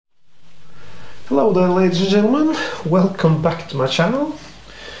Hello there, ladies and gentlemen, welcome back to my channel.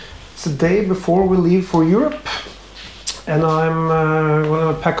 It's the day before we leave for Europe and I'm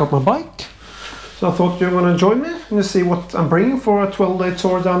gonna pack up my bike. So I thought you're gonna join me and see what I'm bringing for a 12-day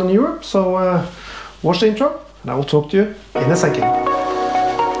tour down in Europe. So watch the intro and I will talk to you in a second.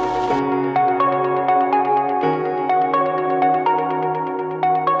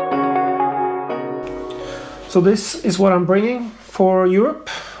 So this is what I'm bringing for Europe,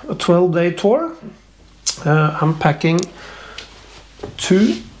 a 12-day tour. I'm packing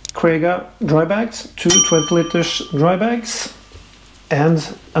 2 Crega dry bags, 2 20-liters dry bags, and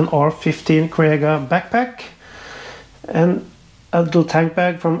an R15 Crega backpack, and a little tank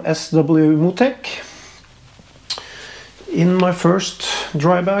bag from SW Motec. In my first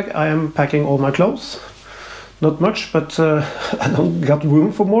dry bag I am packing all my clothes. Not much, but I don't got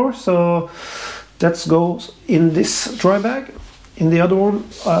room for more, so that goes in this dry bag. In the other one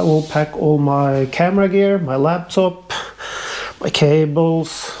I will pack all my camera gear, my laptop, my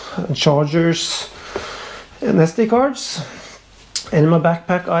cables and chargers and SD cards. And in my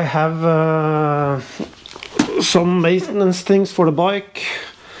backpack I have some maintenance things for the bike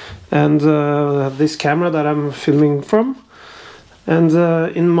and this camera that I'm filming from. And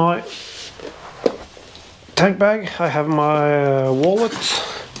in my tank bag I have my wallet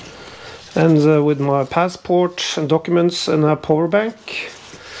and with my passport and documents and a power bank.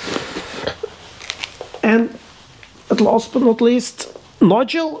 And last but not least,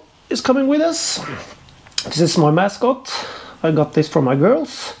 Nigel is coming with us. This is my mascot. I got this for my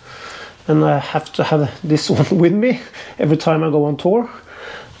girls and I have to have this one with me every time I go on tour,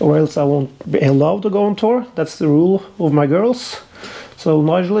 or else I won't be allowed to go on tour. That's the rule of my girls. So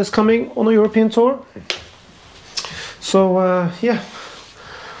Nigel is coming on a European tour. So yeah,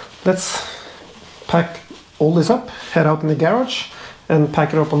 let's pack all this up, head out in the garage and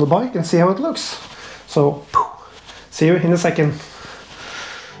pack it up on the bike and see how it looks. So see you in a second.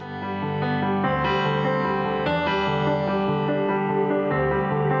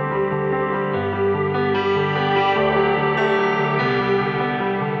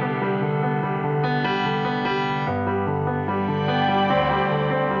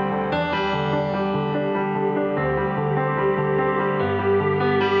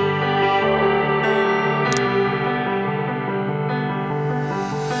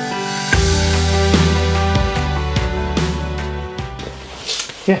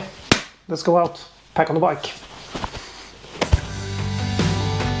 Yeah, let's go out, pack on the bike.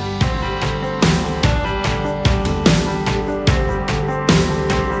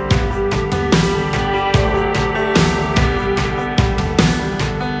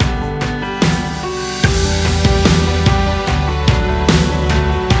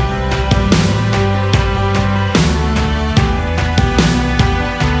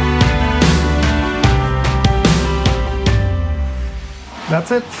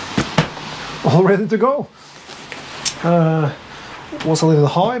 That's it, all ready to go. Was a little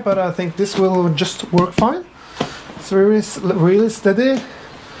high, but I think this will just work fine. It's really steady,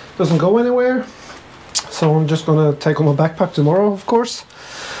 doesn't go anywhere. So I'm just gonna take on my backpack tomorrow, of course.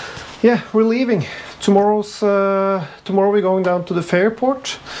 Yeah, we're leaving. Tomorrow we're going down to the ferry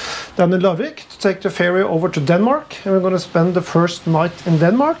port down in Larvik to take the ferry over to Denmark, and we're gonna spend the first night in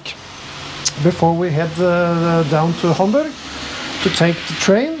Denmark before we head down to Hamburg to take the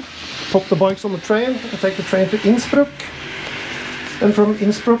train, pop the bikes on the train and take the train to Innsbruck. And from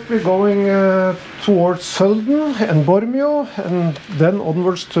Innsbruck we're going towards Sölden and Bormio, and then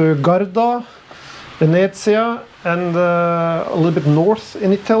onwards to Garda, Venezia, and a little bit north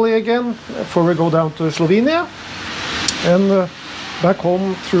in Italy again before we go down to Slovenia, and back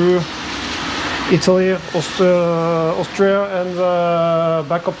home through Italy, Austria, and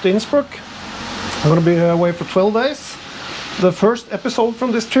back up to Innsbruck. I'm going to be away for 12 days. The first episode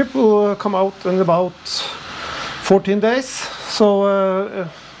from this trip will come out in about 14 days. So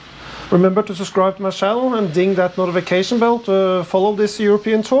remember to subscribe to my channel and ding that notification bell to follow this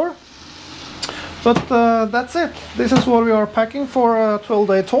European tour. But that's it. This is what we are packing for a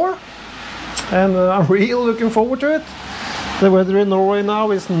 12-day tour. And I'm really looking forward to it. The weather in Norway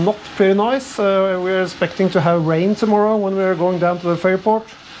now is not pretty nice. We're expecting to have rain tomorrow when we're going down to the ferry port.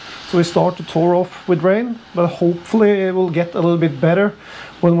 So we start the tour off with rain, but hopefully it will get a little bit better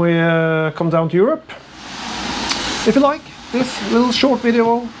when we come down to Europe. If you like this little short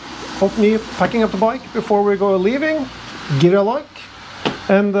video of me packing up the bike before we go leaving, give it a like.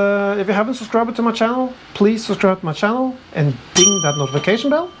 And if you haven't subscribed to my channel, please subscribe to my channel and ding that notification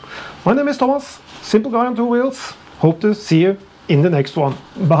bell. My name is Thomas, simple guy on 2 wheels. Hope to see you in the next one.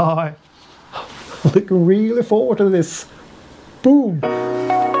 Bye. Looking really forward to this. Boom.